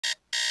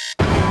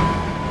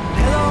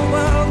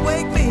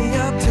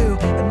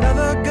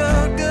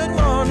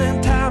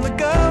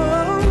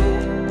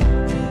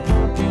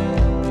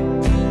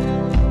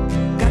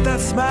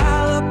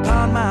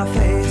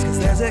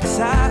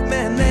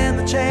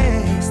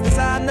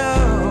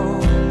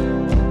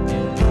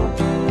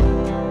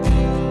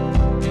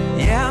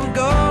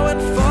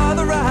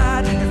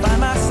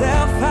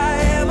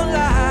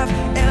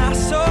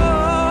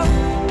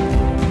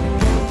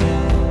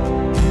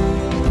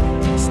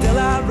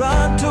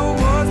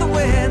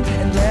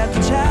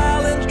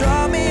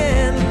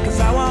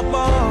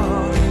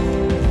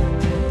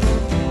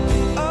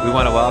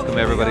want to welcome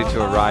everybody to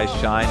Arise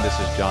Shine. This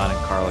is John and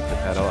Carla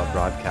Capetto, a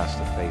broadcast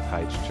of Faith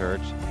Heights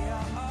Church.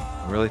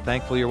 I'm really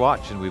thankful you're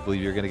watching. We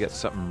believe you're going to get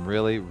something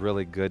really,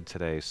 really good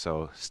today.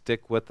 So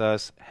stick with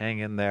us, hang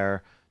in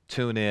there,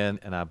 tune in,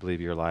 and I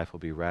believe your life will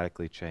be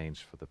radically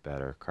changed for the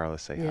better. Carla,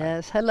 say hi.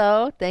 Yes,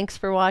 hello. Thanks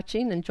for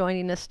watching and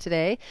joining us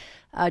today.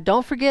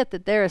 Don't forget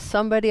that there is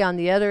somebody on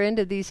the other end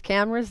of these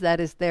cameras that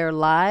is there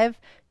live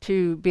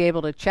to be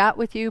able to chat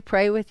with you,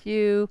 pray with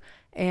you,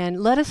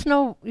 and let us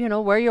know,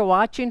 where you're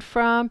watching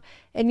from.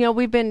 And,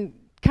 we've been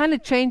kind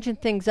of changing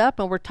things up,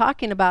 and we're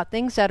talking about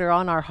things that are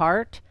on our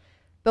heart.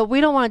 But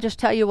we don't want to just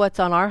tell you what's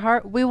on our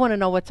heart. We want to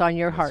know what's on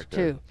your heart,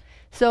 too.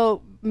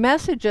 So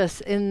message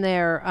us in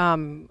there.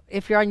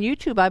 If you're on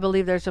YouTube, I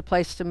believe there's a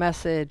place to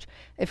message.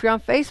 If you're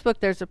on Facebook,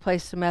 there's a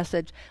place to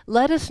message.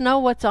 Let us know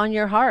what's on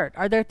your heart.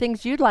 Are there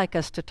things you'd like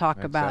us to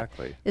talk about?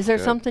 Is there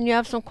something you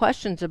have some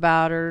questions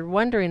about or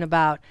wondering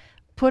about?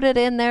 Put it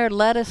in there,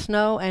 let us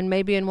know, and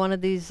maybe in one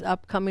of these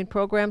upcoming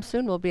programs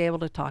soon we'll be able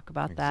to talk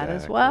about that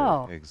as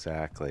well.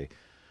 Exactly.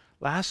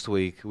 Last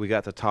week we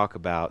got to talk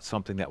about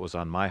something that was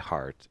on my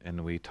heart,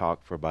 and we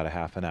talked for about a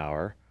half an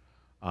hour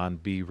on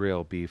Be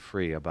Real, Be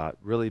Free, about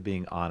really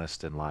being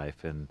honest in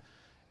life and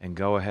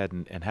go ahead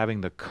and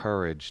having the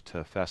courage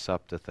to fess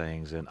up to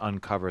things and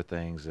uncover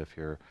things if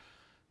you're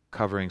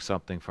covering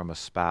something from a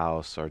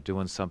spouse or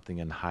doing something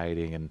in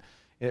hiding. And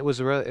it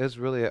was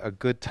really a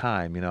good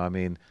time.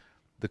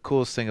 The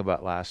coolest thing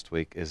about last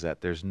week is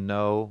that there's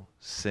no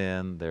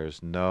sin,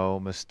 there's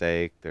no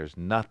mistake, there's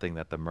nothing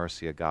that the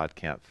mercy of God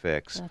can't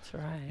fix. That's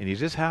right. And you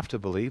just have to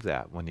believe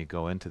that when you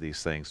go into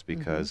these things,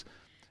 because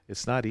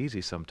it's not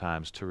easy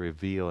sometimes to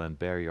reveal and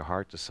bare your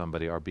heart to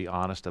somebody or be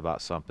honest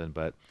about something,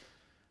 but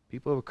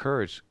people with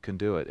courage can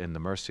do it, and the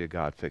mercy of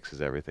God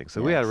fixes everything.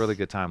 So we had a really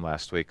good time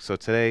last week. So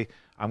today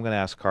I'm going to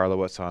ask Carla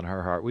what's on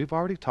her heart. We've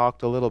already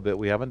talked a little bit.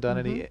 We haven't done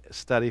any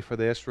study for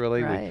this,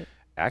 really. Right.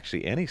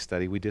 Actually, any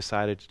study. We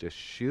decided to just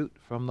shoot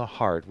from the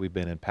heart. We've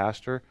been in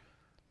pastor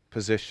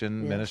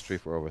position ministry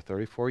for over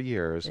 34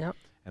 years,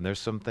 and there's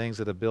some things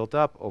that have built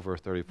up over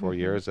 34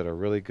 years that are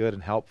really good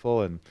and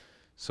helpful. And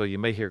so you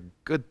may hear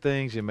good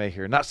things, you may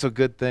hear not so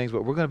good things,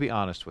 but we're going to be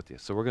honest with you.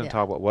 So we're going to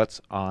talk about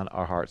what's on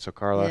our heart. So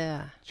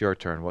Carla, it's your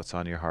turn. What's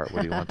on your heart?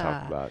 What do you want to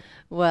talk about?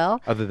 Well,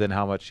 other than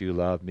how much you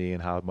love me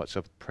and how much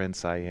of a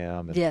prince I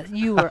am. Yes,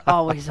 you were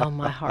always on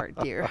my heart,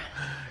 dear.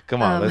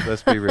 Come on,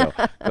 let's be real.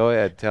 Go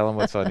ahead, tell them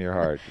what's on your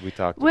heart. We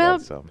talked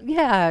about some.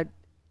 Yeah,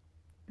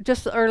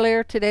 just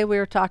earlier today we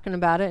were talking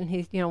about it, and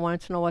he, wanted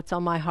to know what's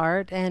on my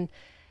heart, and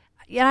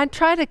I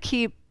try to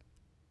keep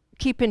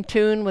in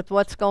tune with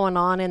what's going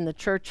on in the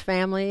church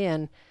family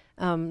and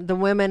the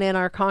women in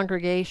our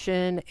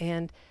congregation.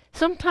 And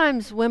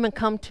sometimes women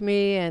come to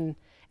me, and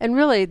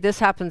really this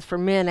happens for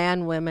men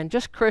and women,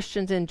 just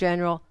Christians in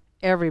general,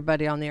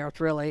 everybody on the earth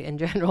really in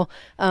general,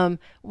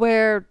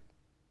 where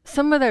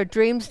some of their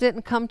dreams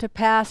didn't come to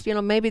pass.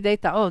 Maybe they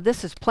thought, oh,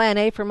 this is plan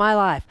A for my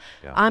life.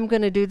 I'm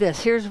going to do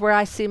this. Here's where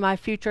I see my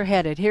future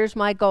headed. Here's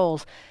my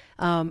goals.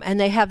 And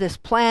they have this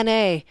plan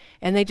A,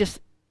 and they just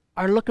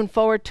are looking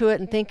forward to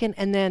it and thinking,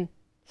 and then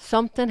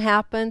something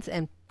happens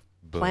and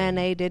plan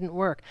A didn't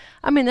work.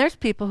 There's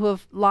people who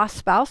have lost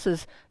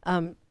spouses.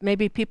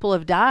 Maybe people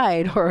have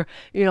died or,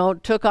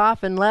 took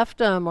off and left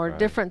them, or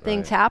different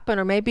things happen.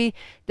 Or maybe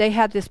they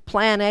had this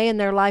plan A in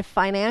their life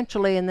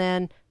financially, and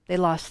then they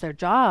lost their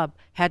job,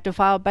 had to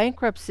file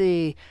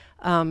bankruptcy.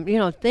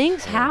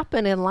 Things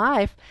happen in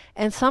life,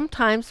 and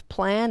sometimes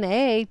plan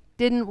A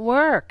didn't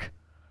work.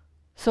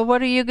 So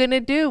what are you going to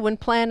do when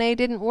plan A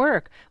didn't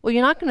work? Well,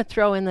 you're not going to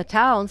throw in the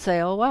towel and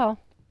say, oh, well,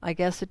 I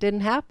guess it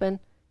didn't happen.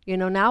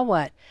 Now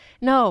what?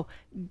 No,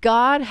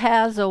 God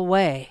has a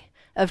way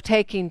of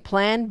taking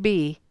plan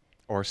B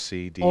or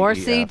C, D, or E,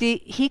 C, F.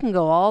 D. He can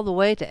go all the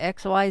way to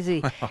X, Y,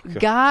 Z.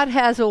 God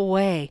has a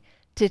way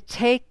to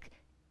take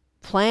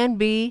plan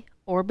B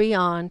or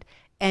beyond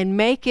and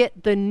make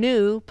it the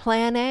new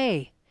plan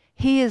A.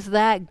 He is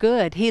that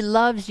good. He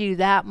loves you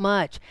that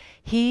much.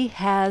 He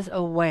has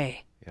a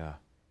way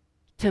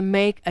to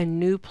make a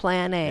new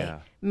plan A.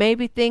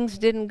 Maybe things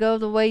didn't go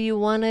the way you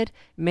wanted.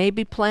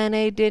 Maybe plan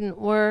A didn't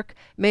work.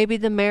 Maybe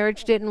the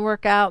marriage didn't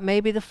work out.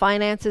 Maybe the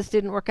finances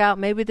didn't work out.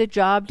 Maybe the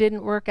job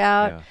didn't work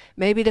out.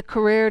 Maybe the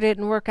career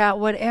didn't work out.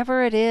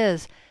 Whatever it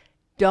is,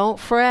 don't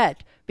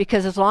fret.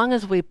 Because as long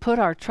as we put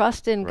our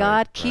trust in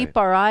God, keep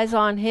our eyes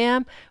on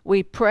Him,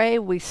 we pray,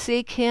 we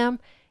seek Him,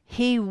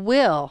 He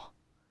will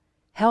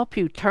help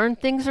you turn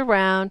things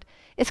around.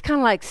 It's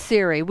kind of like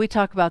Siri. We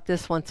talk about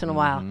this once in a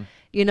while.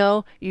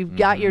 You've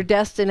got your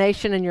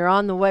destination and you're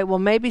on the way. Well,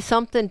 maybe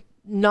something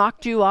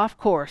knocked you off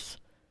course.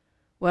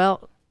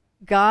 Well,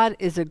 God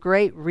is a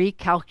great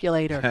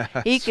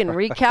recalculator. He can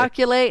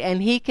recalculate,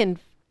 and He can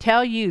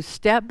tell you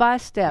step by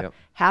step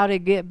how to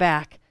get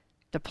back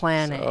to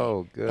plan A.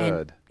 Oh, good.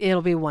 And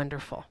it'll be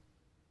wonderful.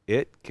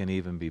 It can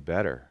even be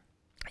better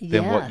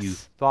than what you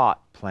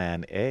thought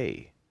plan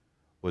A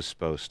was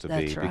supposed to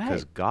be.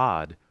 Because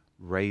God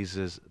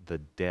raises the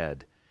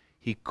dead.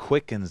 He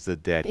quickens the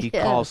dead. He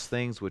calls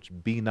things which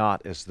be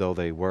not as though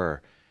they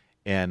were.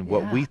 And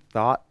what Yeah. we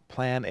thought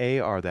plan A,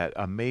 or that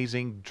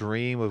amazing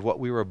dream of what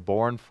we were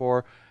born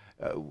for,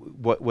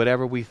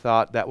 whatever we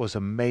thought that was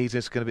amazing,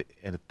 it's going to be,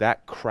 and if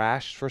that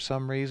crashed for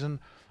some reason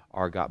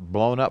or got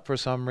blown up for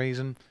some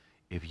reason,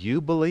 if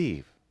you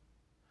believe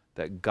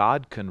that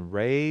God can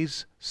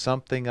raise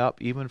something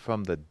up even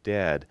from the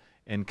dead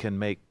and can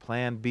make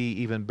plan B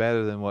even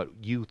better than what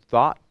you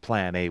thought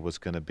plan A was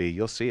going to be,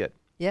 you'll see it.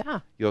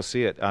 Yeah. You'll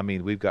see it. I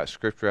mean, we've got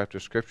scripture after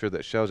scripture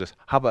that shows us.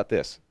 How about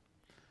this?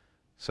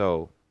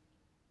 So,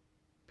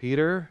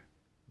 Peter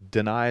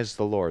denies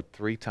the Lord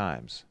 3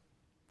 times.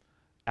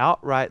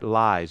 Outright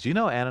lies. You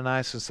know,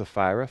 Ananias and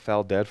Sapphira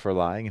fell dead for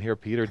lying, and here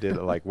Peter did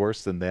it like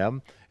worse than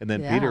them. And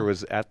then Yeah. Peter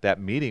was at that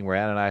meeting where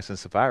Ananias and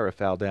Sapphira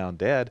fell down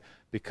dead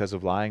because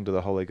of lying to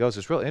the Holy Ghost.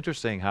 It's real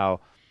interesting how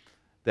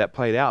that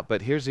played out.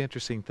 But here's the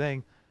interesting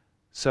thing.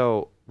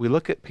 So we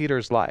look at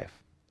Peter's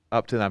life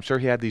up to then. I'm sure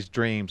he had these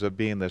dreams of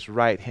being this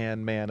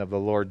right-hand man of the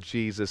Lord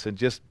Jesus and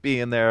just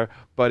being there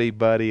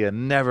buddy-buddy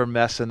and never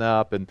messing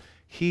up. And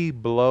he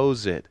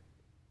blows it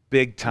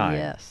big time.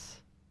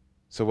 Yes.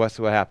 So what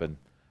happened?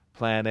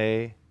 Plan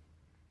A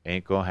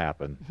ain't going to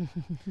happen.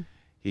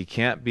 He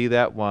can't be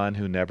that one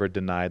who never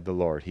denied the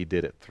Lord. He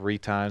did it 3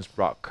 times,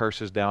 brought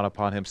curses down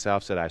upon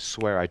himself, said, I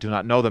swear I do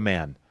not know the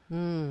man.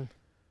 Mm.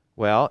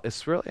 Well,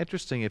 it's real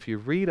interesting. If you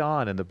read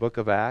on in the book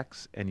of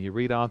Acts and you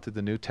read on through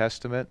the New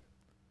Testament,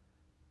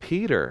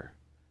 Peter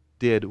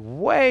did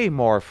way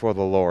more for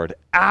the Lord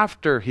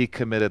after he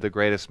committed the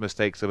greatest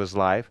mistakes of his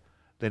life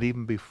than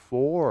even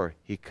before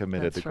he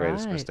committed That's the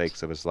greatest right.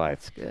 mistakes of his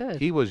life. That's good.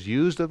 He was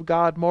used of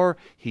God more.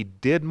 He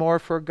did more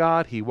for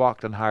God. He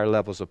walked on higher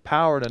levels of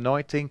power and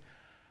anointing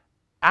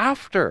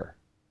after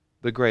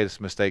the greatest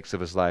mistakes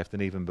of his life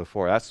than even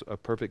before. That's a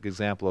perfect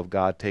example of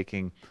God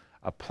taking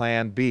a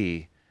plan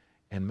B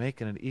and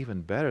making it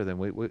even better than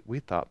we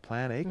thought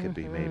plan A could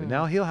be maybe.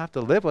 Now he'll have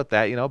to live with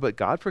that, but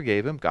God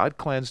forgave him. God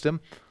cleansed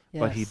him.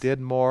 But he Yes. did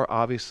more.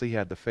 Obviously, he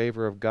had the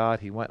favor of God.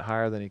 He went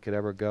higher than he could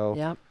ever go.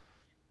 Yep.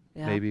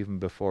 Yep. Maybe even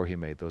before he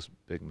made those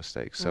big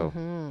mistakes. So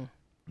Mhm.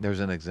 there's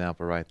an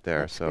example right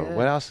there. That's So good.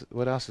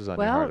 what else is on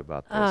your heart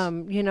about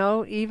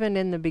this? Even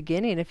in the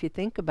beginning, if you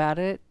think about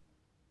it,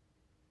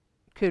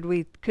 could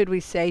we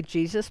say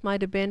Jesus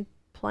might have been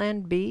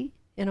plan B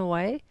in a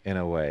way? In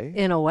a way.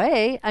 In a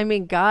way. I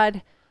mean,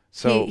 God.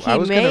 So he I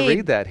was going to made-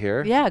 read that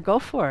here. Yeah, go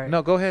for it.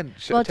 No, go ahead.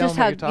 Well, Tell just them what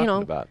how, you're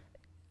talking about.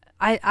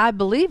 I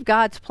believe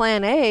God's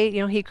plan A,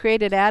 he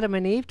created Adam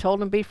and Eve,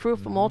 told them be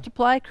fruitful,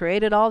 multiply,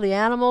 created all the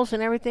animals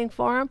and everything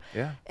for them.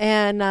 Yeah.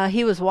 And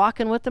he was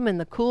walking with them in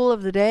the cool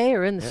of the day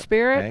or in the Yep,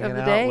 spirit hanging of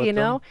the out day, with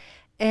them.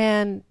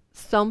 And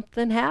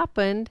something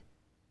happened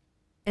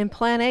and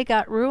plan A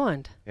got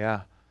ruined.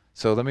 Yeah.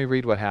 So let me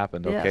read what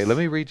happened. Okay. Yes. Let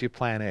me read you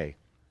plan A.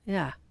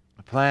 Yeah.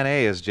 Plan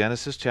A is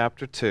Genesis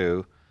chapter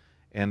 2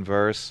 and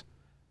verse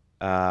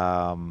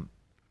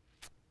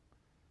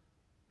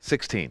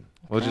 16.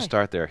 We'll just Okay.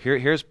 start there.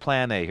 Here's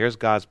plan A. Here's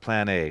God's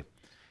plan A.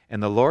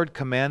 And the Lord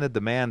commanded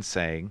the man,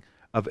 saying,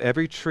 Of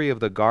every tree of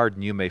the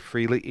garden you may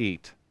freely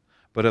eat,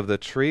 but of the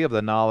tree of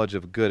the knowledge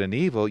of good and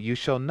evil you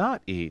shall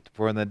not eat,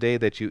 for in the day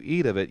that you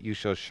eat of it you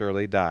shall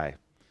surely die.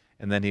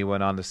 And then he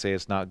went on to say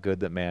it's not good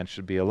that man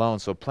should be alone.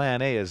 So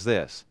plan A is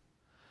this,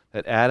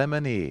 that Adam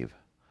and Eve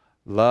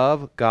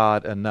love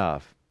God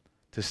enough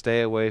to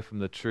stay away from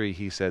the tree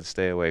he said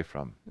stay away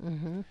from.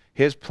 Mm-hmm.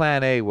 His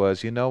plan A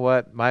was, you know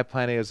what? My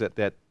plan A is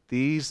that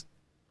these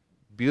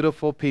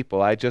beautiful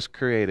people I just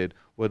created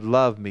would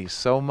love me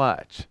so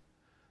much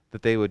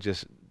that they would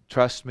just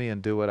trust me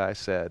and do what I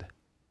said.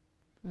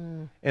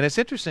 Mm. And it's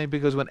interesting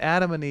because when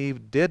Adam and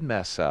Eve did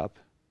mess up,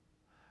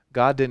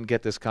 God didn't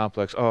get this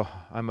complex, oh,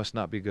 I must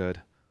not be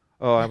good.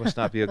 Oh, I must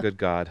not be a good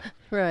God.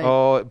 Right.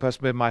 Oh, it must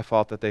have been my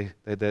fault that they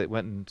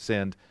went and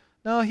sinned.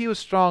 No, he was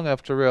strong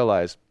enough to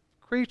realize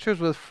creatures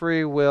with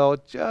free will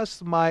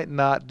just might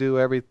not do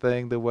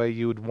everything the way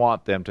you would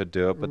want them to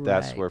do it, but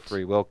that's where Right.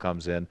 free will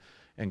comes in.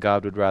 And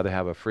God would rather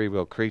have a free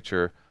will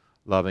creature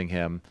loving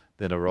him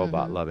than a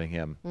robot loving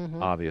him,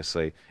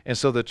 obviously. And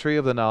so the tree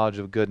of the knowledge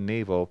of good and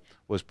evil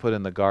was put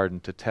in the garden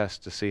to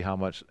test to see how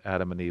much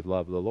Adam and Eve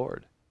loved the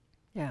Lord.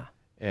 Yeah.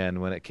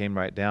 And when it came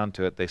right down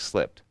to it, they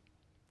slipped.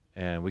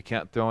 And we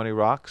can't throw any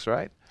rocks,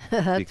 right?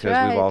 That's Because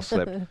right. we've all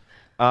slipped.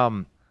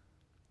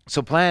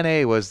 So plan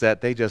A was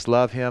that they just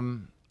love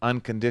him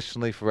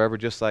unconditionally forever,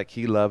 just like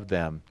he loved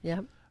them.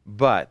 Yep.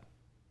 But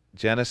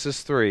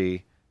Genesis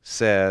 3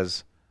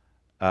 says,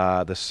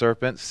 the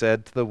serpent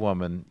said to the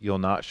woman, you'll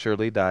not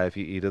surely die if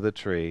you eat of the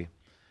tree.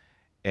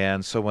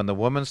 And so when the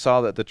woman saw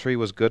that the tree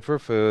was good for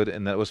food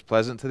and that it was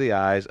pleasant to the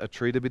eyes, a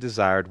tree to be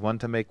desired, one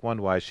to make one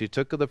wise, she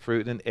took of the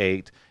fruit and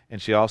ate,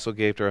 and she also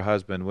gave to her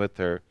husband with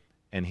her,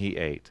 and he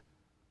ate.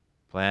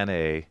 Plan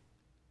A,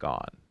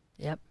 gone.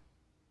 Yep.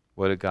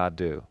 What did God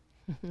do?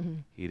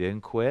 He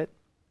didn't quit.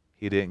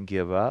 He didn't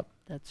give up.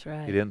 That's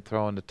right. He didn't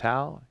throw in the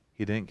towel.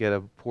 He didn't get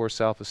a poor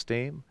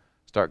self-esteem,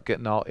 start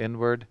getting all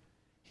inward.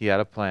 He had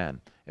a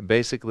plan. And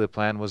basically the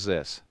plan was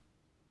this.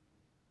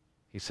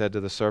 He said to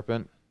the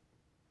serpent,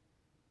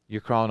 you're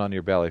crawling on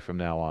your belly from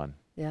now on.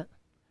 Yeah.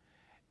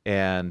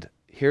 And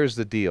here's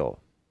the deal.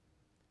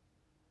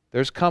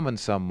 There's coming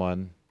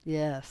someone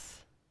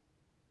Yes.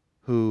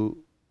 who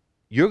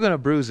you're going to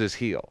bruise his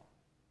heel,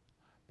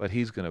 but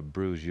he's going to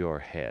bruise your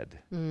head.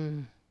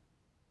 Mm.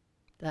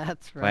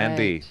 That's right. Plan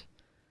B.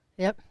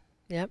 Yep.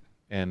 Yep.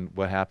 And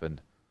what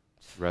happened?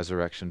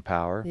 Resurrection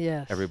power.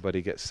 Yes.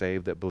 Everybody gets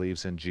saved that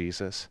believes in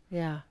Jesus.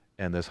 Yeah.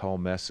 And this whole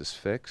mess is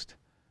fixed.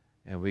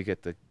 And we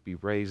get to be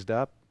raised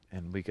up,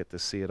 and we get to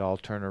see it all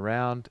turn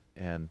around.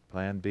 And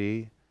plan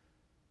B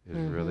is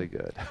really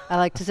good. I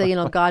like to say,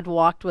 God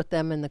walked with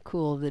them in the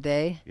cool of the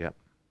day. Yep.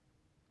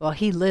 Well,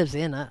 he lives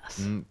in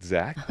us.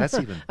 Exactly. That's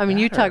even I mean,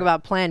 you talk better.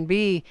 about plan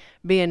B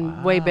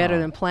being way better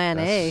than plan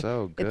that's A.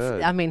 so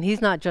good. I mean,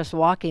 he's not just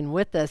walking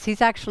with us.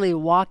 He's actually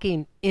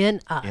walking in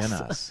us. In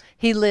us.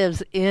 He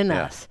lives in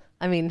Yeah. us.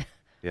 I mean,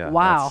 Yeah,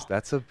 wow.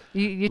 That's a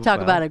You talk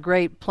well, about a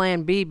great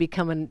plan B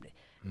becoming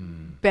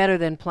better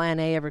than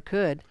plan A ever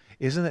could.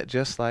 Isn't it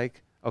just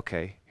like,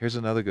 okay, here's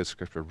another good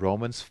scripture,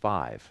 Romans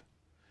 5,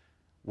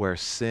 where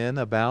sin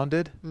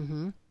abounded,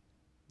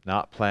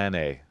 not plan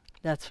A,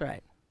 That's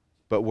right.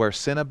 but where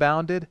sin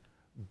abounded,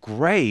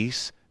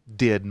 grace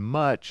did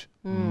much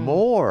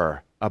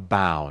more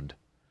abound.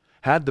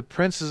 Had the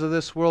princes of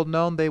this world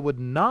known, they would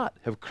not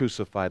have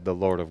crucified the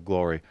Lord of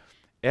glory.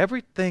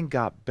 Everything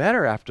got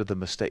better after the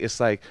mistake. It's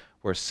like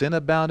where sin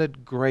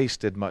abounded, grace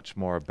did much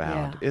more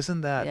abound. Yeah.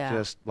 Isn't that Yeah.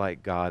 just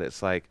like God?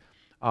 It's like,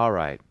 all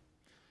right,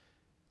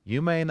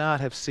 you may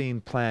not have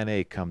seen plan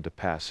A come to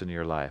pass in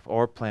your life,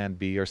 or plan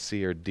B or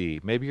C or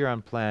D. Maybe you're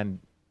on plan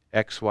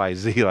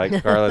XYZ,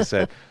 like Carla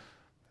said.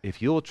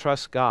 If you'll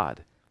trust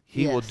God,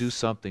 He will Yes. do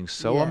something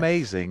so Yes.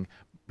 amazing.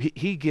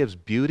 He gives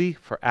beauty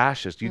for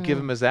ashes. You give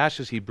Him His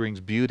ashes, He brings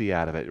beauty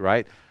out of it,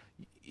 right?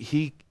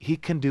 He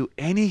can do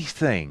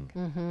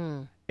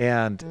anything.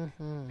 And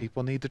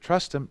people need to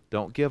trust Him.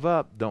 Don't give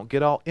up. Don't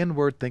get all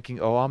inward thinking,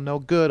 oh, I'm no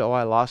good. Oh,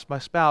 I lost my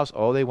spouse.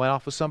 Oh, they went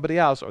off with somebody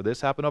else. Or this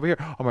happened over here.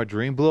 Oh, my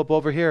dream blew up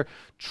over here.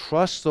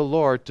 Trust the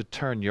Lord to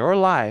turn your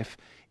life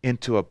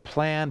into a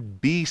plan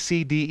B,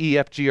 C, D, E,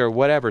 F, G, or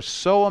whatever.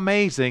 So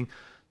amazing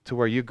to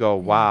where you go,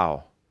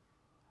 wow,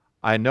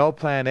 I know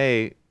plan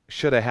A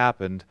should have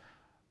happened,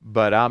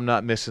 but I'm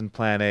not missing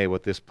plan A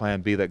with this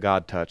plan B that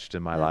God touched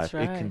in my That's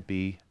life. It can right.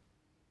 be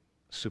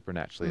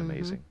supernaturally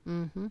amazing.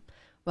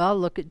 Well,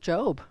 look at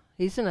Job.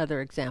 He's another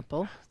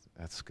example.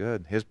 That's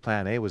good. His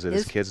plan A was that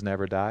his kids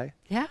never die,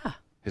 Yeah.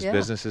 his yeah.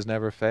 businesses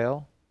never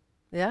fail,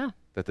 Yeah.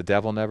 that the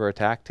devil never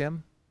attacked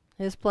him.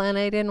 His plan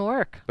A didn't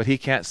work. But he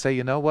can't say,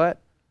 you know what?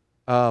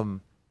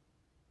 Well,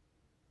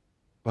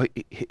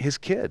 his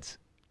kids.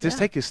 Just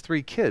Yeah. take his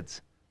 3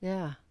 kids.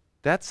 Yeah.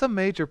 That's a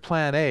major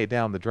plan A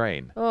down the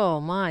drain. Oh,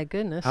 my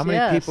goodness. How many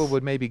yes. people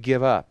would maybe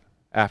give up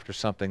after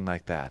something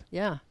like that?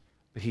 Yeah.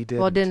 But he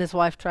didn't. Well, didn't his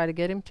wife try to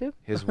get him to?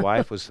 His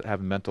wife was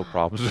having mental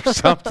problems or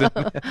something.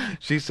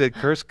 She said,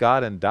 curse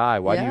God and die.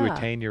 Why do you Yeah.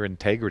 retain your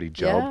integrity,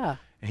 Job? Yeah.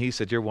 And he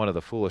said, you're one of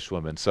the foolish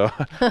women. So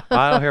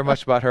I don't hear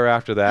much about her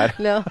after that.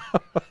 No.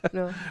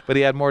 No. But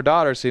he had more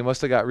daughters, so he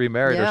must have got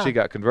remarried or Yeah. she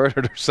got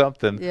converted or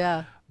something.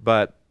 Yeah.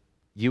 But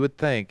you would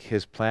think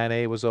his plan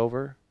A was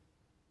over.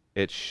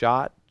 It's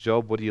shot.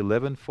 Job, what are you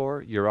living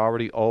for? You're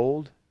already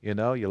old. You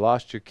know, you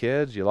lost your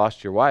kids. You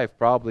lost your wife,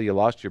 probably. You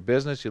lost your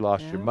business. You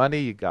lost your Yeah. money.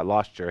 You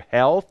lost your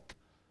health.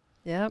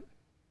 Yep.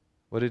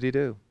 What did he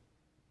do?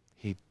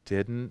 He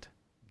didn't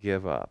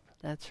give up.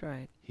 That's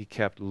right. He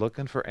kept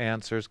looking for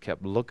answers,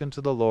 kept looking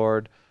to the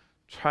Lord,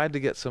 tried to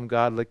get some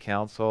godly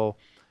counsel,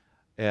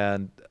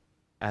 and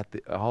at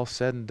the all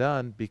said and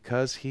done,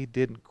 because he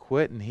didn't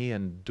quit and he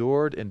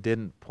endured and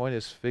didn't point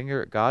his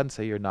finger at God and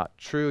say, you're not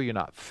true, you're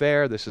not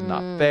fair, this is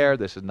not fair,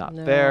 this is not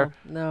No. fair.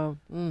 No.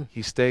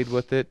 He stayed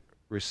with it,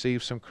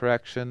 received some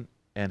correction,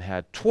 and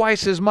had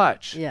twice as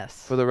much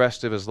Yes. for the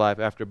rest of his life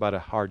after about a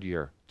hard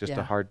year, just a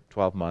Yeah. hard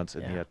 12 months,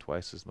 and he Yeah. had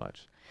twice as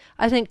much.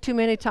 I think too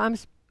many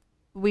times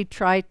we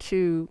try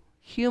to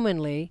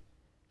humanly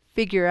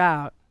figure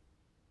out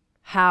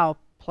how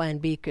plan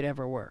B could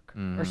ever work,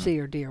 or C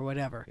or D or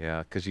whatever.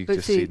 Yeah, because you But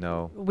just see, see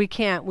no. we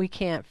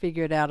can't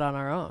figure it out on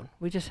our own.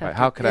 We just have Right, to.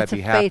 how could I it's be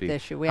a happy? faith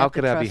issue. We How have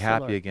to could I be trust the happy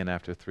Lord. again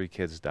after 3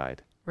 kids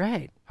died?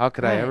 Right. How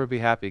could I Right. ever be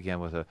happy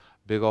again with a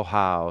big old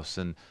house?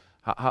 And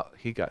how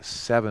he got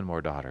 7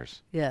 more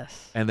daughters,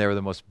 Yes. and they were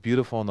the most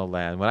beautiful in the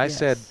land. When I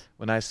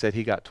said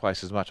he got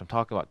twice as much, I'm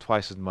talking about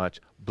twice as much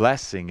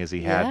blessing as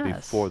he had Yes.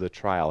 before the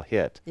trial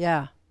hit.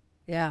 Yeah.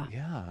 Yeah.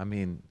 Yeah, I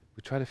mean,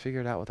 we try to figure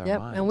it out with our Yep.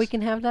 minds. And we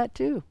can have that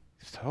too.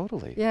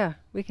 Totally. Yeah.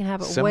 We can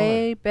have it Similar.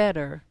 way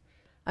better.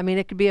 I mean,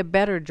 it could be a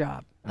better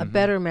job, a Mm-hmm.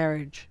 better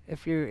marriage.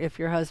 If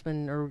your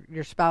husband or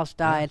your spouse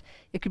died,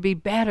 it could be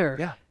better.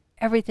 Yeah.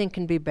 Everything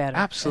can be better.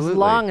 Absolutely. As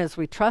long as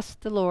we trust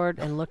the Lord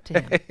and look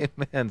to Him.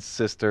 Amen,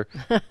 sister.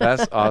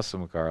 That's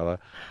awesome, Carla.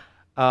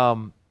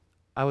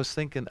 I was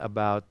thinking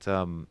about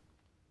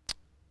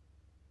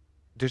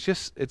there's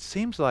just, it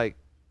seems like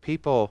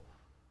people,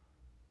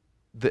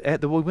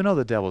 we know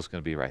the devil's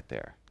going to be right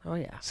there Oh,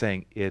 yeah.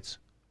 saying it's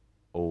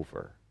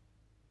over.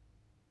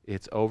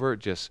 It's over.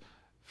 Just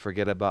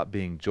forget about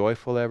being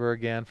joyful ever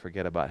again.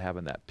 Forget about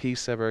having that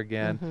peace ever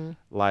again. Mm-hmm.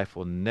 Life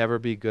will never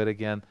be good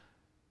again.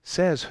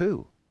 Says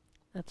who?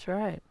 That's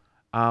right.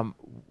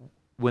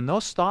 when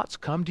those thoughts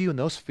come to you and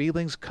those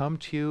feelings come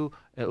to you,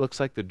 it looks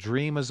like the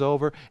dream is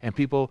over and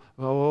people,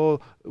 oh,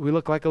 we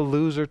look like a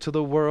loser to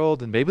the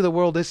world. And maybe the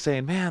world is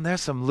saying, man,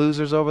 there's some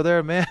losers over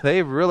there. Man,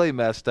 they really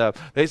messed up.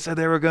 They said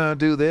they were going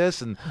to do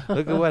this, and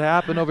look at what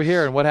happened over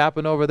here and what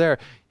happened over there.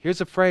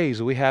 Here's a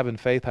phrase we have in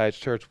Faith Heights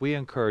Church. We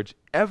encourage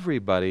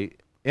everybody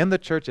in the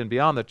church and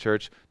beyond the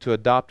church to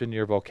adopt in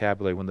your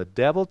vocabulary. When the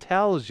devil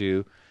tells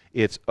you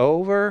it's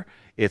over,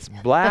 it's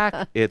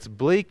black, it's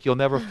bleak, you'll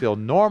never feel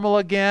normal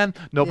again,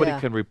 nobody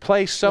can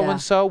replace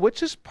so-and-so,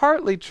 which is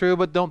partly true,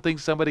 but don't think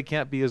somebody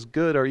can't be as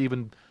good or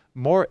even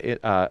more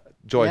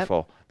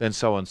joyful than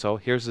so-and-so.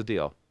 Here's the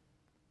deal.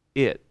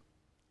 It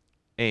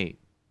ain't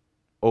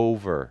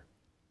over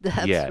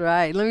That's yet.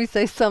 right. Let me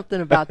say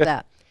something about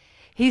that.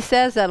 He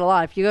says that a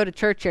lot. If you go to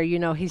church here, you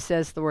know he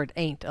says the word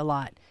ain't a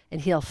lot.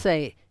 And he'll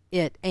say,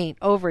 it ain't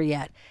over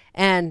yet.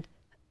 And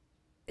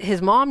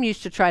his mom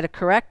used to try to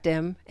correct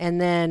him, and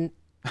then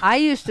I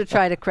used to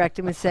try to correct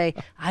him and say,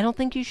 I don't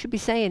think you should be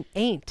saying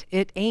ain't.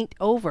 It ain't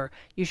over.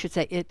 You should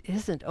say it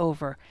isn't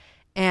over.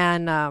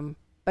 And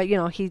but you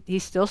know, he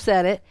still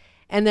said it.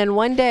 And then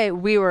one day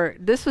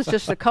this was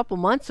just a couple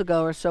months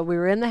ago or so, we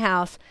were in the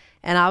house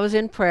and I was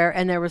in prayer,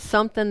 and there was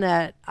something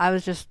that I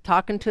was just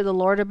talking to the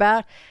Lord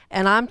about,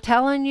 and I'm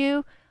telling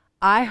you,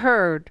 I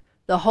heard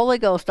the Holy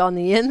Ghost on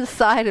the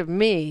inside of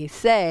me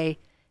say,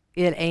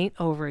 it ain't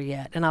over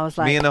yet. And I was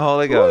like, Me and the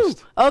Holy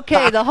Ghost.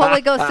 Okay, the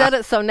Holy Ghost said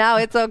it, so now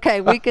it's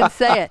okay. We can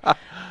say it.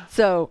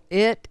 So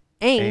it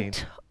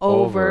ain't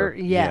over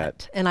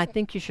yet. And I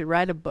think you should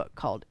write a book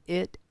called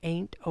It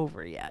Ain't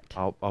Over Yet.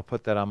 I'll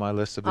put that on my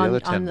list of the other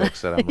 10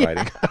 books that I'm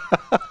writing.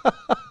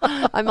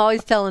 I'm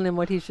always telling him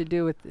what he should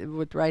do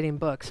with writing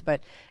books,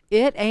 but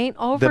it ain't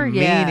over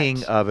yet. The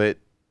meaning of it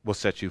will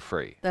set you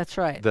free. That's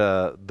right.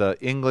 The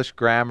English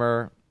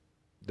grammar,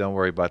 don't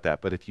worry about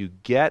that. But if you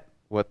get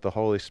what the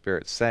Holy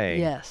Spirit's saying,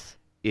 yes,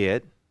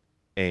 it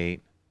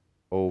ain't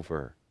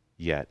over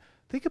yet.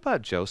 Think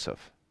about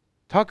Joseph.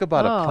 Talk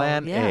about a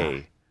plan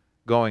A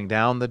going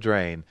down the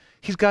drain.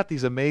 He's got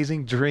these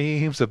amazing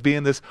dreams of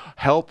being this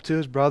help to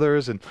his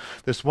brothers and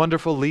this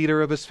wonderful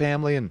leader of his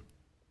family and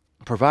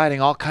providing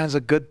all kinds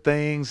of good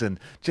things and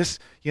just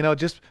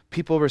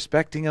people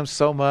respecting him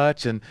so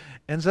much, and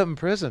ends up in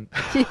prison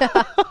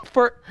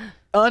for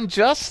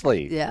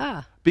unjustly.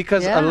 Yeah.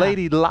 Because a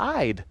lady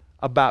lied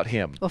about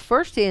him. Well,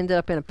 first he ended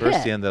up in a pit.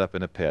 First he ended up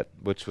in a pit,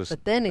 which was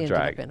But then he ended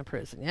drag. up in a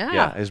prison.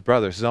 Yeah,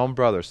 his own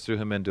brothers threw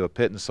him into a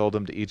pit and sold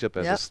him to Egypt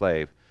as a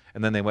slave.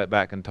 And then they went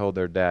back and told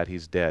their dad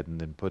he's dead, and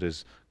then put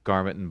his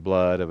garment in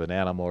blood of an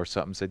animal or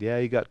something. Said,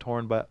 yeah, he got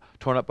torn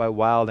up by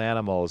wild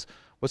animals.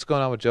 What's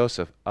going on with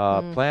Joseph?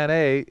 Plan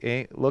A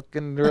ain't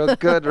looking real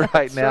good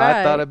right now. Right.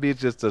 I thought it'd be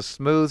just a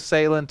smooth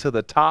sailing to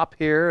the top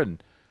here,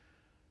 and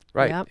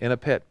in a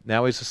pit.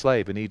 Now he's a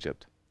slave in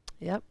Egypt.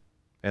 Yep.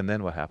 And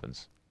then what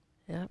happens?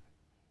 Yep.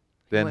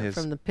 Then Went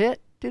from the pit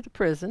to the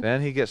prison.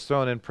 Then he gets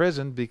thrown in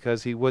prison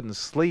because he wouldn't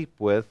sleep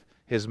with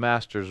his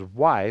master's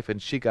wife,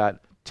 and she got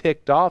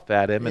ticked off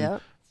at him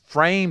and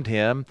framed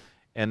him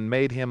and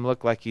made him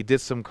look like he did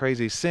some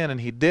crazy sin,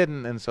 and he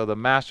didn't. And so the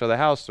master of the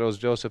house throws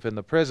Joseph in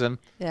the prison.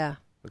 Yeah.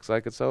 Looks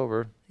like it's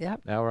over.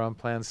 Yep. Now we're on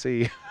plan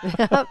C.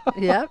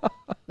 Yep.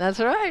 That's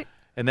right.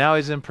 And now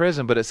he's in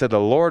prison, but it said the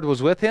Lord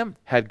was with him,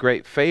 had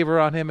great favor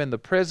on him in the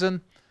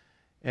prison.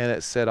 And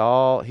it said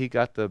he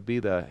got to be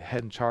the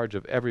head in charge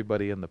of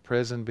everybody in the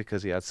prison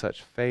because he had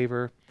such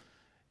favor.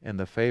 And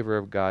the favor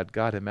of God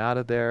got him out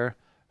of there.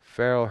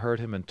 Pharaoh heard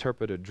him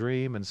interpret a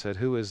dream and said,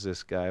 who is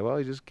this guy? Well,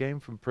 he just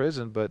came from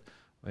prison, but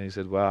he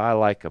said, well, I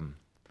like him.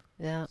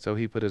 Yeah. So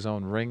he put his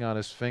own ring on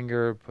his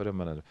finger, put him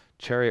in a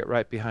chariot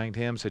right behind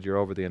him, said, you're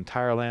over the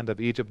entire land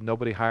of Egypt,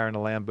 nobody higher in the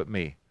land but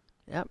me.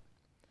 Yep.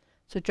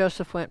 So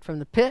Joseph went from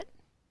the pit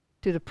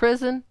to the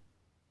prison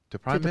to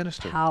prime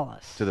minister. To the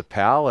palace. To the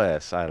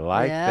palace. I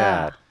like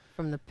that.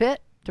 From the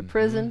pit to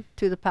prison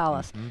to the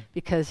palace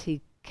because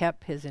he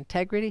kept his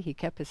integrity, he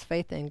kept his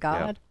faith in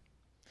God.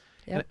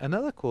 Yep.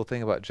 Another cool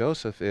thing about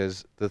Joseph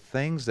is the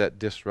things that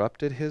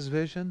disrupted his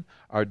vision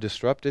or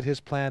disrupted his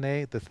plan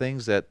A, the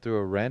things that threw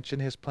a wrench in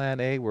his plan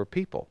A were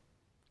people.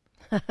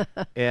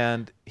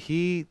 And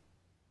he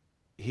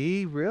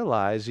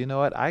realized, you know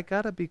what, I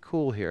got to be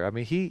cool here. I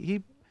mean,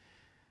 he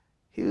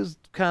was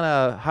kind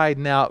of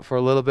hiding out for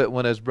a little bit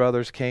when his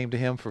brothers came to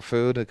him for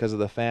food because of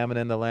the famine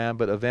in the land,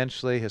 but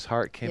eventually his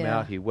heart came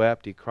out. He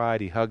wept, he cried,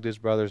 he hugged his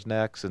brothers'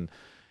 necks,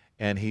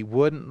 and he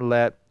wouldn't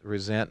let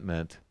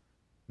resentment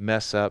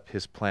mess up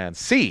his plan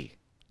C.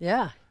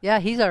 Yeah,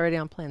 he's already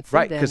on plan C.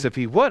 Right, because if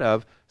he would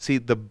have,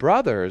 the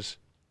brothers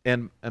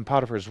and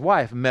Potiphar's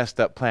wife messed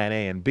up plan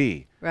A and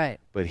B. Right.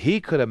 But he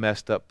could have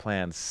messed up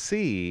plan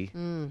C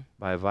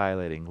by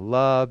violating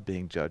love,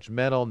 being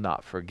judgmental,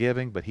 not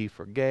forgiving, but he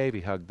forgave,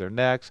 he hugged their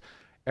necks.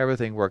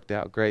 Everything worked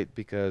out great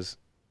because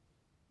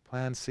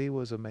plan C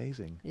was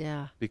amazing.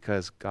 Yeah.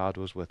 Because God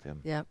was with him.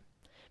 Yep.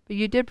 But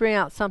you did bring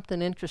out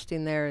something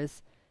interesting there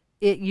is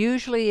it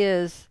usually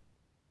is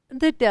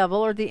the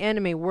devil or the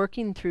enemy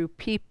working through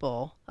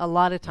people a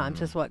lot of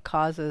times is what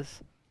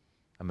causes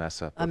a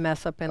mess up.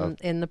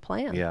 In the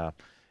plan. Yeah.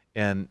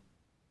 And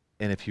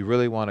And if you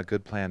really want a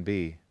good plan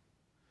B,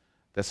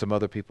 that some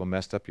other people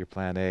messed up your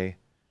plan A,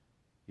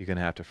 you're going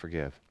to have to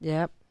forgive.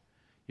 Yep.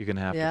 You're going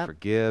to have to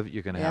forgive.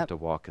 You're going to have to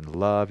walk in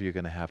love. You're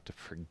going to have to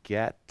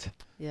forget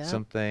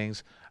some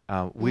things.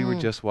 We were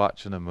just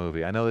watching a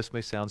movie. I know this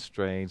may sound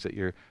strange that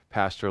your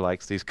pastor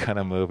likes these kind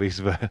of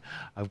movies, but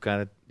I'm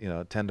kind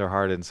of,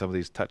 tender-hearted in some of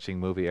these touching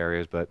movie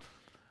areas. But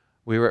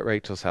we were at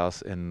Rachel's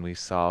house, and we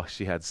saw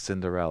she had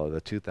Cinderella,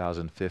 the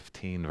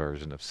 2015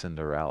 version of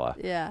Cinderella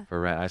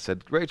for rent. I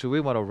said, Rachel, we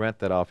want to rent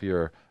that off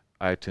your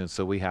iTunes,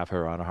 so we have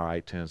her on our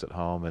iTunes at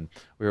home, and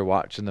we were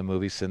watching the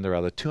movie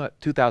Cinderella,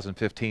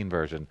 2015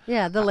 version.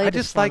 Yeah, the latest I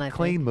just one, like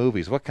clean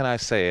movies. What can I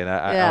say? And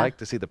I like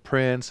to see the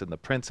prince and the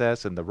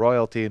princess and the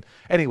royalty. And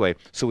anyway,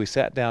 so we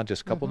sat down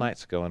just a couple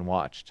nights ago and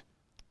watched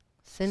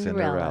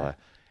Cinderella.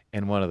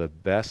 And one of the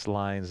best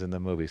lines in the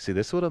movie. See,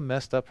 this would have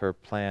messed up her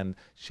plan.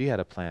 She had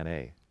a plan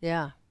A.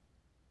 Yeah.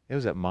 It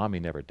was that mommy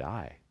never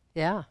die.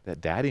 Yeah. That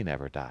daddy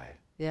never die.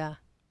 Yeah.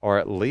 Or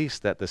at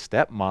least that the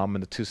stepmom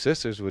and the two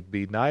sisters would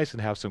be nice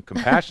and have some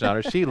compassion on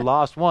her. She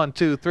lost 1,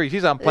 2, 3.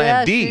 She's on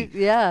plan D.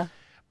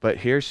 But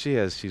here she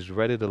is. She's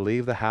ready to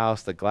leave the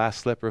house. The glass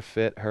slipper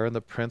fit. Her and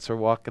the prince are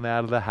walking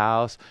out of the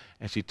house.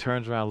 And she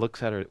turns around,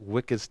 looks at her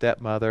wicked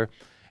stepmother,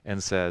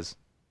 and says,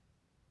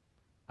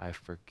 I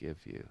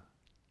forgive you.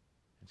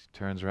 And she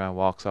turns around,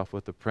 walks off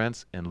with the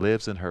prince, and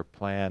lives in her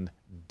plan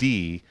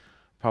D,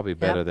 probably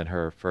better than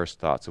her first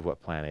thoughts of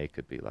what plan A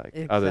could be like.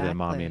 Other than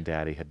mommy and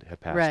daddy had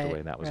passed away,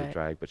 and that was a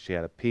drag. But she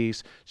had a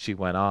peace. She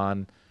went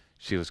on.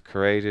 She was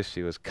courageous.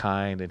 She was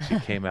kind, and she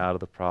came out of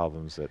the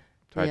problems that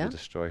tried to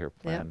destroy her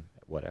plan,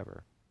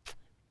 whatever.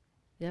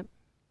 Yep.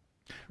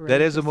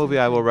 That is a movie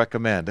I will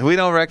recommend. We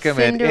don't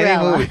recommend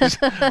Cinderella. any movies.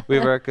 We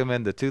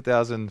recommend the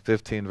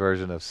 2015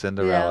 version of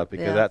Cinderella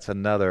because that's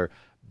another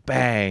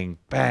bang,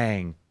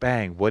 bang,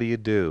 bang. What do you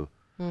do?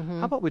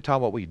 How about we talk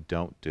about what we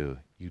don't do?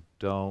 You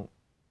don't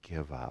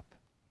give up.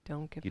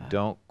 You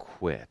don't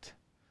quit.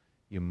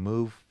 You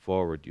move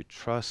forward. You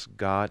trust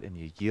God and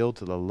you yield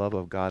to the love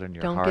of God in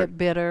your heart. Don't get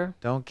bitter.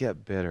 Don't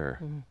get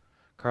bitter.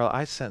 Carl,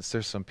 I sense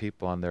there's some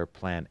people on their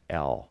plan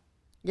L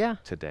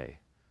today.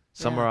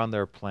 Some are on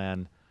their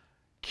plan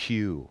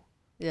Q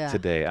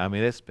today. I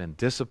mean, it's been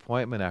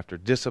disappointment after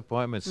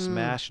disappointment,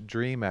 smashed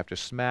dream after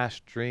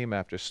smashed dream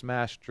after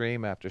smashed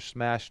dream after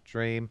smashed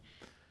dream.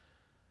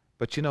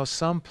 But you know,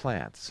 some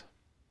plants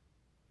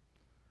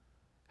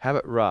have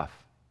it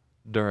rough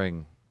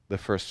during the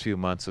first few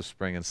months of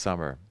spring and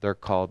summer. They're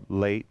called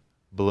late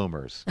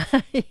bloomers.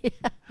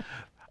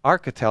 Our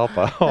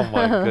catalpa, oh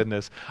my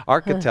goodness.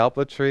 Our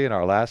catalpa tree in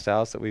our last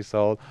house that we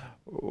sold,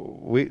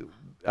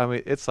 I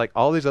mean, it's like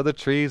all these other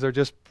trees are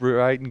just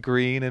bright and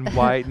green and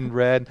white and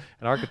red,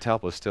 and our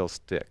catalpa still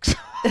sticks.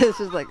 It's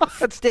just like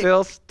it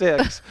still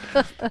sticks.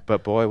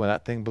 But boy, when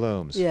that thing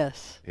blooms,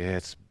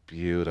 it's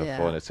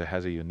beautiful, and it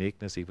has a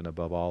uniqueness even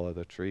above all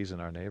other trees in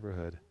our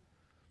neighborhood.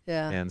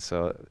 And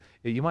so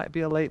you might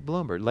be a late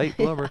bloomer.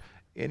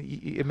 And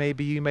you may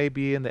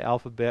be in the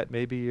alphabet.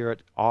 Maybe you're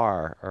at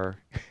R or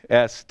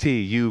S, T,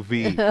 U,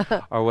 V,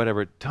 or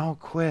whatever. Don't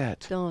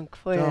quit. Don't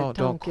quit.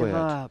 Don't quit. Give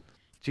up.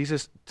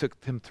 Jesus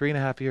took him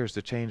 3.5 years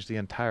to change the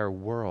entire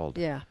world.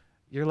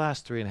 Your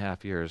last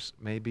 3.5 years,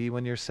 maybe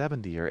when you're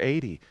 70 or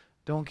 80.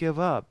 Don't give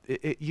up.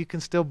 You can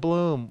still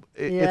bloom.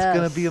 It's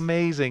going to be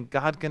amazing.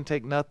 God can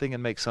take nothing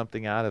and make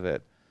something out of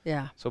it.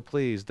 So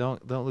please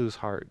don't lose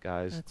heart,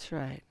 guys. That's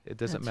right. It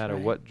doesn't matter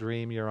what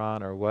dream you're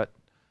on or what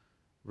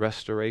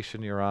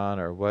restoration you're on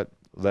or what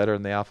letter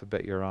in the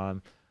alphabet you're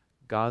on.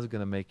 God's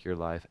going to make your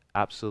life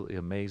absolutely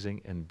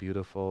amazing and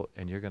beautiful,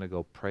 and you're going to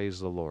go praise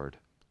the Lord.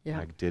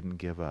 I didn't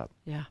give up.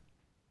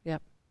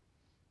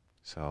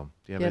 So,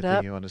 do you have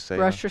anything you want to say?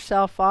 Brush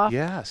yourself off.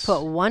 Yes.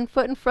 Put one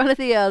foot in front of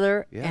the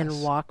other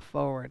and walk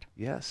forward.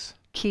 Yes.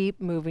 Keep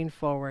moving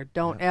forward.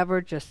 Don't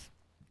ever just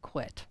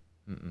quit.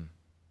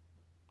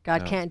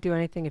 God can't do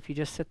anything if you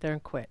just sit there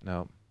and quit.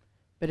 No.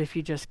 But if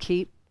you just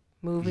keep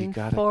moving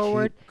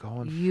forward,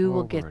 you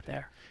will get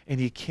there. And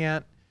you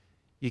can't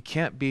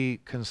be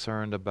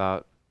concerned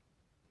about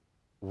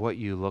what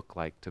you look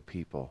like to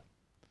people.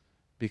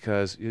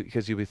 Because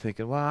you'll be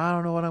thinking, well, I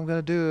don't know what I'm going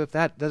to do if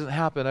that doesn't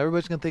happen.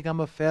 Everybody's going to think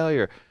I'm a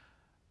failure.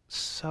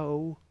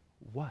 So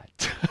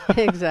what?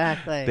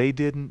 Exactly. They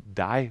didn't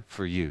die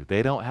for you.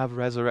 They don't have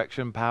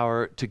resurrection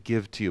power to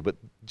give to you, but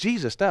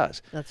Jesus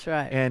does. That's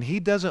right. And he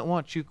doesn't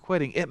want you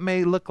quitting. It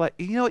may look like,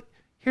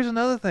 here's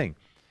another thing.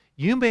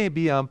 You may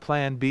be on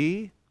plan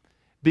B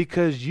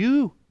because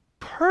you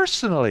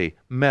personally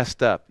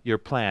messed up your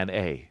plan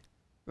A.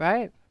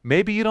 Right.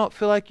 Maybe you don't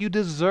feel like you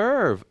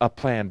deserve a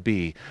plan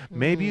B.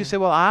 Maybe you say,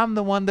 well, I'm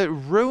the one that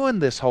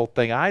ruined this whole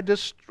thing. I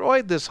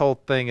destroyed this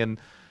whole thing. And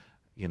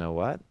you know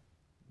what?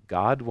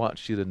 God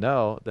wants you to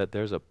know that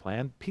there's a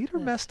plan. Peter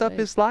messed up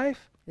his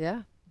life.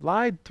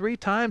 Lied 3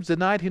 times,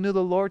 denied he knew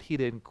the Lord. He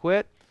didn't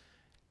quit.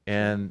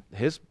 And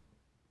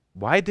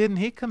why didn't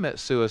he commit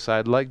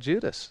suicide like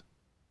Judas?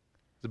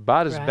 It's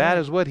about as bad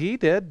as what he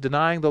did,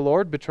 denying the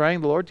Lord,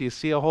 betraying the Lord. Do you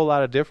see a whole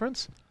lot of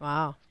difference?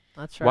 Wow.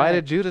 That's right. Why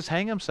did Judas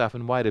hang himself,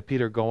 and why did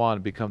Peter go on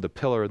and become the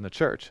pillar in the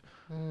church?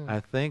 I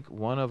think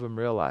one of them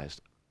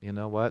realized, you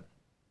know what?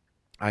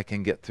 I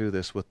can get through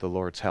this with the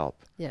Lord's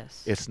help.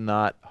 Yes. It's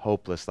not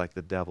hopeless like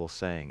the devil's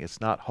saying.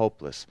 It's not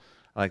hopeless.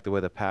 I like the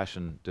way the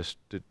Passion just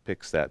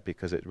depicts that,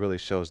 because it really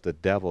shows the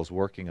devil's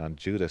working on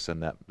Judas in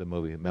the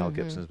movie, Mel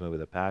Gibson's movie,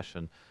 The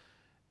Passion,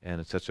 and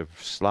in such a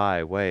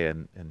sly way,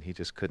 and he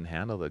just couldn't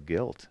handle the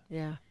guilt.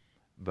 Yeah.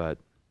 But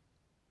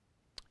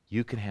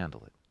you can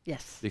handle it.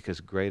 Yes. Because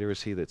greater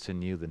is he that's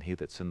in you than he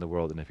that's in the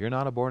world. And if you're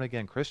not a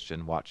born-again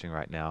Christian watching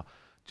right now,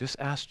 just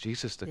ask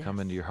Jesus to come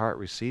into your heart,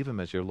 receive him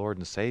as your Lord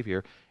and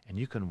Savior, and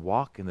you can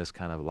walk in this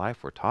kind of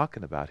life we're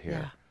talking about here.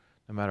 Yeah.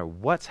 No matter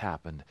what's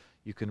happened,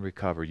 you can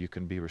recover, you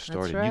can be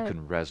restored, That's and you right.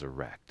 can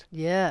resurrect.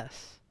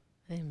 Yes.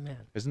 Amen.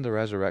 Isn't the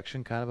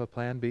resurrection kind of a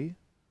plan B?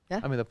 Yeah.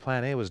 I mean, the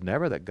plan A was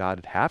never that God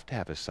would have to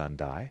have his son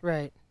die,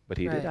 Right. but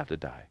he Right. did have to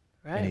die,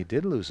 Right. and he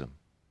did lose him.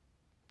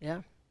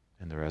 Yeah.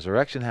 And the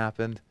resurrection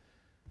happened.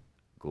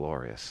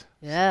 Glorious.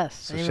 Yes.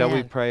 So Amen. shall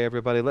we pray,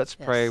 everybody? Let's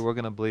pray. Yes. We're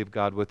going to believe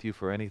God with you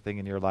for anything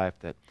in your life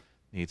that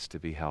needs to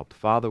be helped.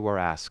 Father, we're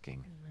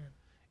asking,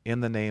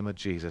 in the name of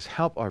Jesus,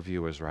 help our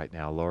viewers right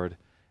now, Lord.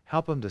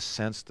 Help them to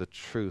sense the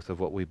truth of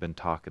what we've been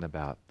talking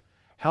about.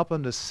 Help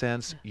them to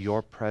sense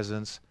your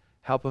presence.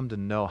 Help them to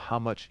know how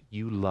much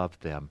you love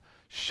them.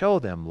 Show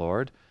them,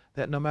 Lord,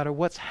 that no matter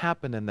what's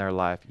happened in their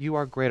life, you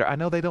are greater. I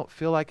know they don't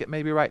feel like it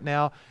maybe right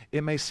now.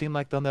 It may seem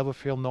like they'll never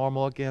feel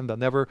normal again. They'll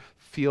never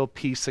feel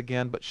peace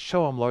again. But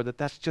show them, Lord, that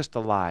that's just a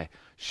lie.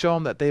 Show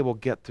them that they will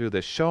get through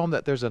this. Show them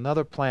that there's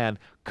another plan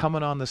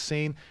coming on the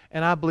scene.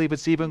 And I believe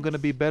it's even going to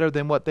be better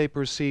than what they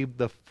perceived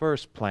the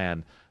first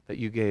plan that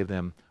you gave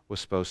them was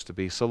supposed to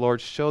be. So,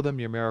 Lord, show them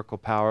your miracle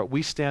power.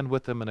 We stand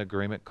with them in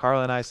agreement.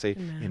 Carla and I say,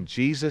 in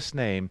Jesus'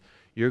 name,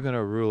 you're going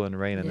to rule and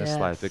reign in this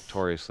life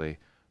victoriously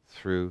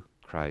through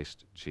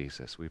Christ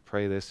Jesus. We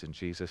pray this in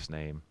Jesus'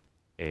 name.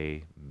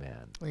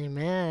 Amen.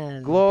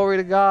 Amen. Glory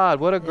to God.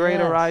 What a great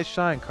Yes. Arise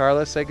Shine.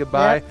 Carla, say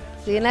goodbye. Yep.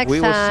 See you next We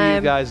will see you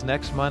time. guys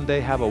next Monday.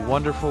 Have a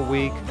wonderful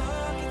week.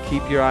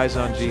 Keep your eyes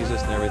on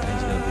Jesus and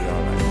everything's going to be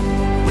all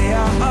right. We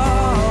are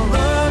all